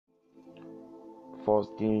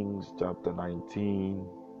First Kings chapter 19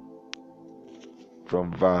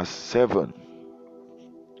 from verse 7.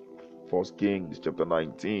 First Kings chapter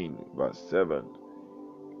 19 verse 7.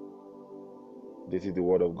 This is the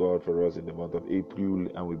word of God for us in the month of April,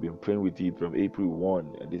 and we've been praying with it from April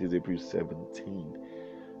 1, and this is April 17.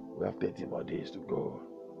 We have 30 more days to go.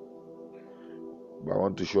 But I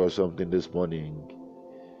want to show us something this morning.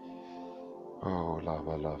 Oh,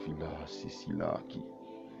 lava la fila sisilaki.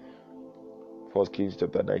 First Kings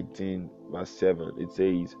chapter 19 verse 7. It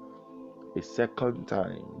says, a second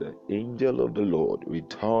time the angel of the Lord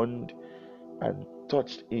returned and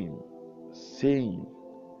touched him, saying,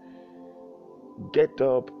 get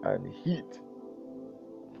up and eat,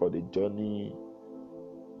 for the journey.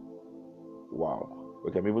 Wow,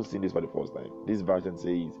 we can even see this for the first time. This version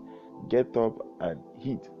says, get up and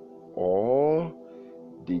eat, or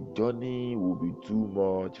the journey will be too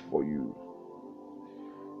much for you.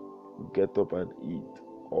 Get up and eat,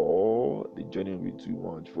 or the journey will be too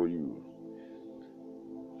much for you.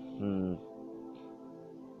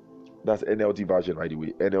 That's NLT version, by the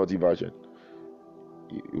way. NLT version.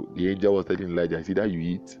 The angel was telling Elijah, it's either you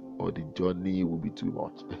eat or the journey will be too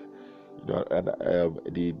much. And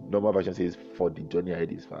the normal version says, for the journey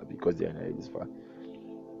ahead is far, because the journey ahead is far.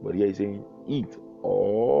 But here he's saying, eat,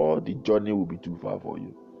 or the journey will be too far for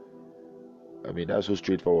you. I mean, that's so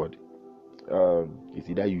straightforward. It's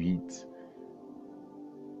either you eat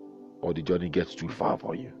or the journey gets too far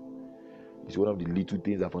for you. It's one of the little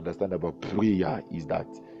things I've understand about prayer, is that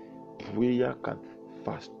prayer can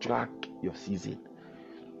fast track your season.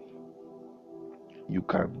 You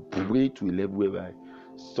can pray to a level whereby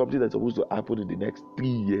something that's supposed to happen in the next 3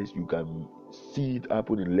 years, you can see it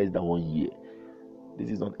happen in less than 1 year. This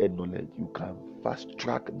is not head knowledge. You can fast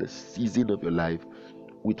track the season of your life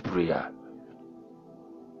with prayer.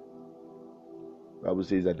 The Bible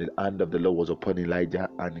says that the hand of the Lord was upon Elijah,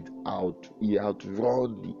 and he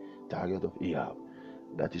outrun the chariot of Ahab.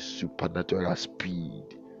 That is supernatural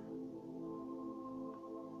speed.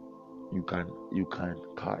 You can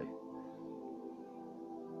carry.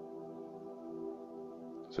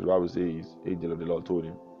 So the Bible says, angel of the Lord told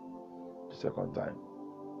him the second time,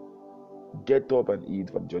 get up and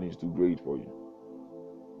eat, for the journey is too great for you.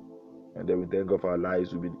 And then we thank God for our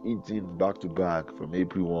lives. We've been eating back to back from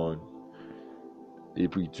April 1,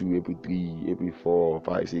 April 2, April 3, April 4,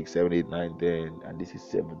 5, 6, 7, 8, 9, 10, and this is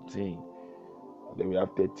 17. And then we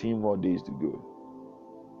have 13 more days to go.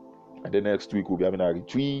 And then next week we'll be having a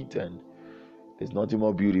retreat, and there's nothing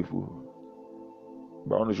more beautiful.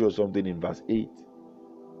 But I want to show something in verse 8,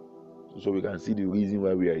 so we can see the reason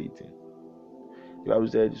why we are eating. The Bible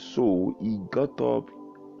said, so he got up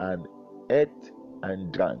and ate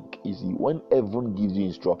and drank. You see, when heaven gives you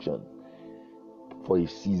instruction for a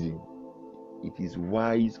season, it is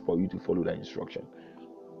wise for you to follow that instruction.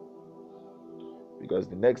 Because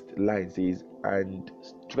the next line says, and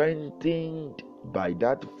strengthened by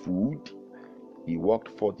that food, he walked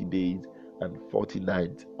 40 days and 40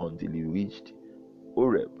 nights until he reached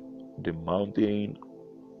Horeb, the mountain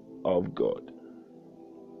of God.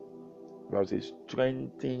 The Bible says,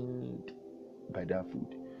 strengthened by that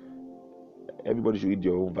food. Everybody should read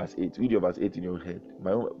your own verse 8. Read your verse 8 in your own head.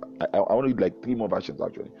 I want to read like 3 more versions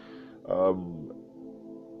actually.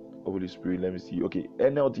 Holy Spirit, let me see. Okay,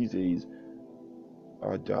 NLT says,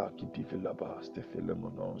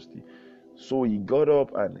 so he got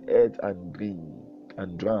up and ate and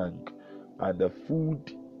drank, and the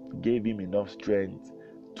food gave him enough strength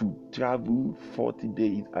to travel 40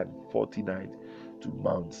 days and 40 nights to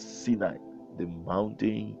Mount Sinai, the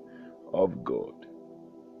mountain of God.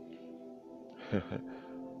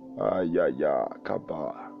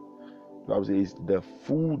 Kaba. The Bible says the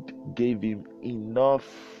food gave him enough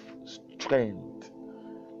strength.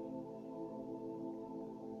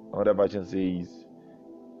 Another version says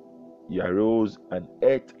he arose and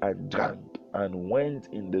ate and drank and went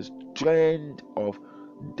in the strength of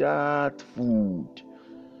that food.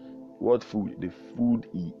 What food? The food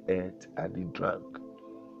he ate and he drank.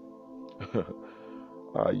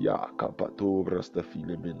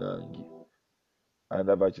 And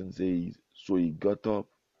the version says, so he got up,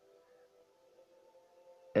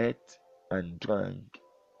 ate and drank,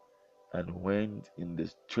 and went in the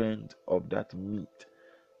strength of that meat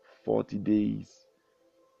 40 days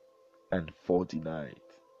and 40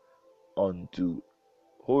 nights unto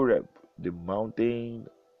Horeb, the mountain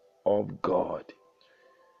of God.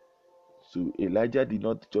 So Elijah did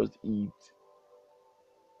not just eat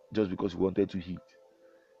just because he wanted to eat.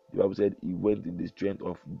 The Bible said he went in the strength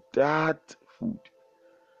of that food.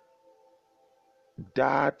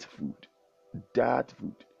 That food. That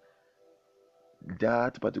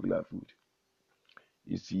particular food.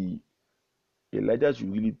 You see, Elijah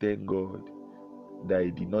should really thank God that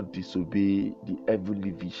he did not disobey the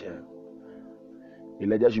heavenly vision.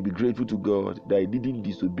 Elijah should be grateful to God that he didn't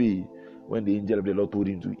disobey when the angel of the Lord told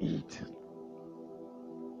him to eat.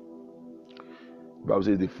 The Bible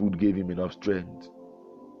says the food gave him enough strength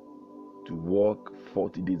to walk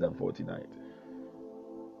 40 days and 40 nights.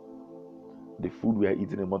 The food we are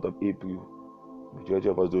eating in the month of April, majority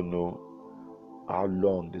of us don't know how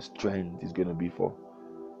long the strength is going to be for.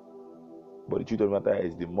 But the truth of the matter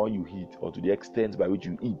is, the more you eat, or to the extent by which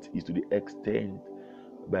you eat, is to the extent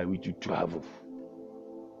by which you travel.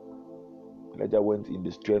 Elijah went in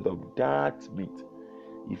the strength of that meat.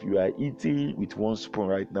 If you are eating with one spoon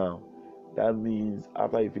right now, that means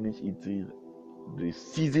after you finish eating, the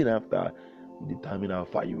season after will determine how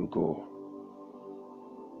far you will go.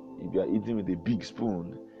 If you are eating with a big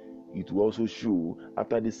spoon, it will also show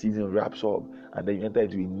after the season wraps up and then you enter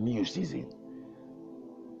into a new season.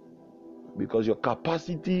 Because your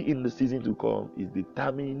capacity in the season to come is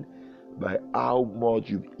determined by how much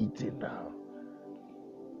you've eaten now.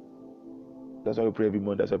 That's why we pray every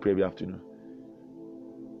morning. That's why we pray every afternoon.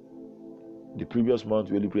 The previous month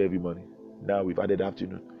we only pray every morning. Now we've added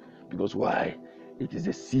afternoon. Because why? It is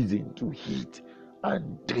a season to eat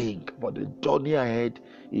and drink, but the journey ahead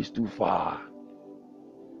is too far.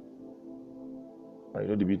 And you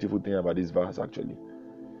know the beautiful thing about this verse actually?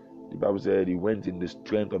 The Bible said he went in the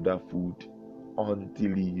strength of that food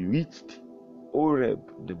until he reached Horeb,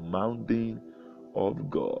 the mountain of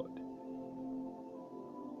God.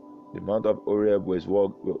 The Mount of Horeb was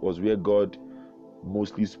where God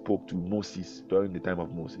mostly spoke to Moses during the time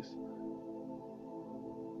of Moses.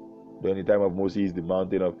 During the time of Moses, the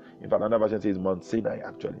mountain of, in fact, another version says Mount Sinai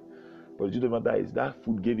actually. But the truth of the matter is that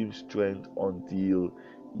food gave him strength until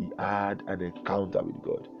he had an encounter with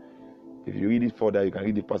God. If you read it further, you can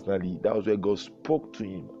read it personally. That was where God spoke to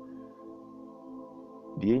him.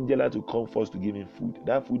 The angel had to come first to give him food.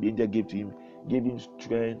 That food the angel gave to him gave him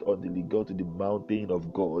strength until he got to the mountain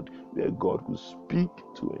of God, where God could speak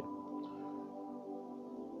to him.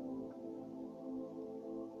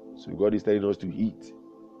 So God is telling us to eat.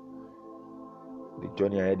 The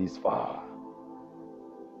journey ahead is far.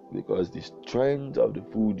 Because the strength of the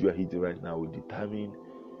food you are eating right now will determine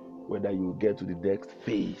whether you will get to the next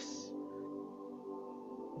phase.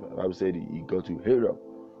 The Bible said he got to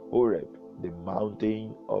Horeb, the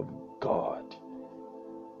mountain of God.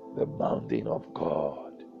 The mountain of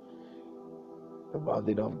God. The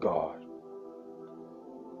mountain of God.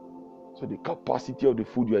 So the capacity of the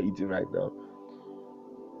food you are eating right now,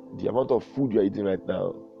 the amount of food you are eating right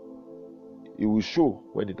now, it will show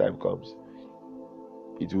when the time comes.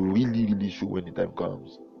 It will really, really show when the time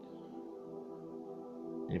comes.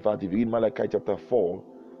 In fact, if you read Malachi chapter 4,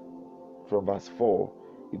 from verse 4,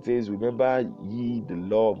 it says, "Remember ye the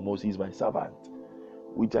law of Moses my servant,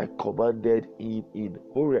 which I commanded him in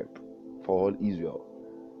Horeb for all Israel."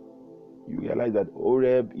 You realize that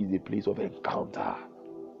Horeb is a place of encounter.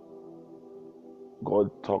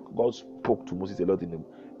 God spoke to Moses a lot in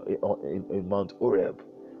Mount Horeb.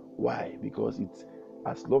 Why? Because it's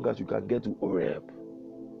as long as you can get to Horeb,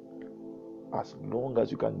 as long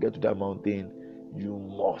as you can get to that mountain, you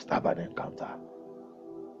must have an encounter.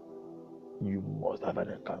 You must have an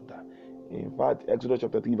encounter. In fact, Exodus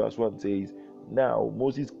chapter 3 verse 1 says, "Now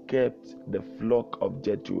Moses kept the flock of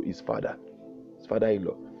Jethro, his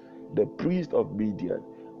father-in-law, the priest of Midian,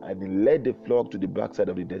 and he led the flock to the backside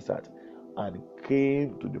of the desert and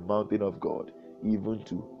came to the mountain of God, even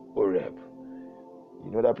to Horeb." You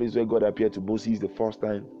know that place where God appeared to Moses the first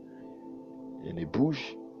time? In a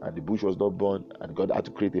bush, and the bush was not burned, and God had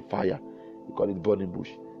to create a fire. We call it burning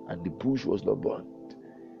bush, and the bush was not burned.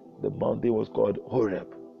 The mountain was called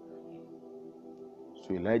Horeb.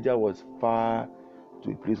 So Elijah was far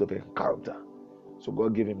to a place of encounter. So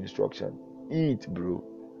God gave him instruction: eat, bro.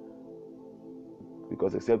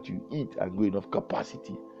 Because except you eat and grow enough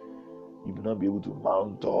capacity, you will not be able to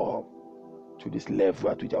mount up to this level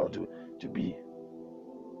at which I want to be.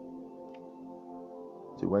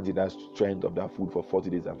 So he went in that strength of that food for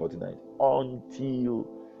 40 days and 40 nights until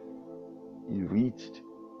he reached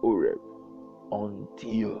Horeb.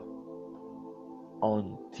 Until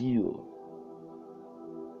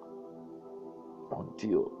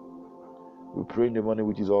we pray in the morning,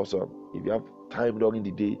 which is awesome. If you have time during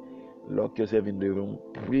the day, lock yourself in the room,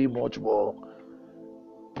 pray much more.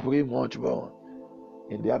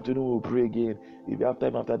 In the afternoon we'll pray again. If you have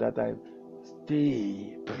time after that time,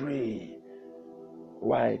 stay, pray.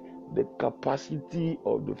 Why? The capacity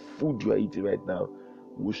of the food you are eating right now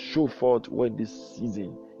will show forth when this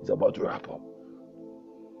season is about to wrap up.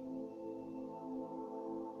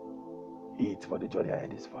 Eat, for the journey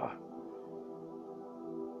ahead is far.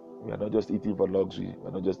 We are not just eating for luxury. We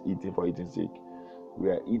are not just eating for eating's sake. We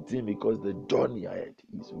are eating because the journey ahead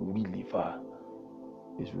is really far.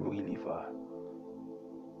 It's really far.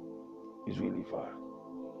 It's really far.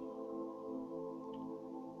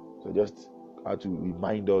 So just how to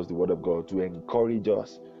remind us the word of God, to encourage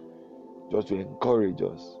us. Just to encourage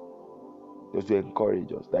us. Just to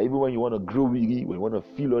encourage us. That even when you want to grow weary, when you want to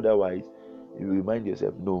feel otherwise, you remind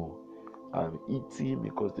yourself, no, I'm eating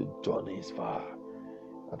because the journey is far.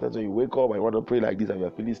 And that's when you wake up and you want to pray like this and you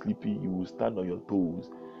are feeling sleepy, you will stand on your toes.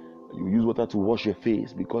 You use water to wash your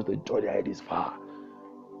face because the journey ahead is far.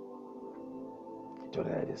 The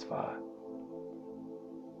journey ahead is far.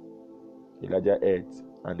 Elijah ate,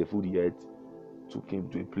 and the food he ate took him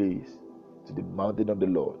to a place, to the mountain of the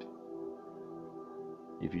Lord.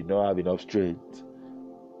 If you don't have enough strength,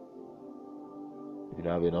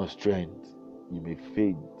 you may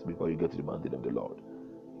faint before you get to the mountain of the Lord.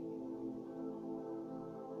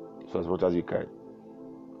 So as much as you can,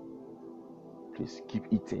 please keep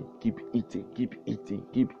eating, keep eating, keep eating,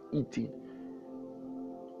 keep eating.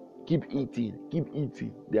 Keep eating, keep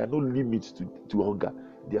eating. There are no limits to hunger.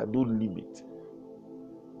 There are no limits.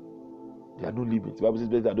 There are no limits. The Bible says,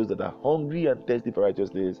 blessed are those that are hungry and thirsty for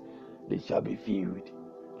righteousness, they shall be filled.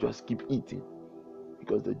 Just keep eating,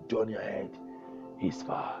 because the journey ahead is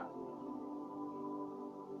far.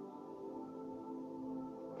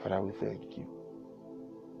 Father, we thank you.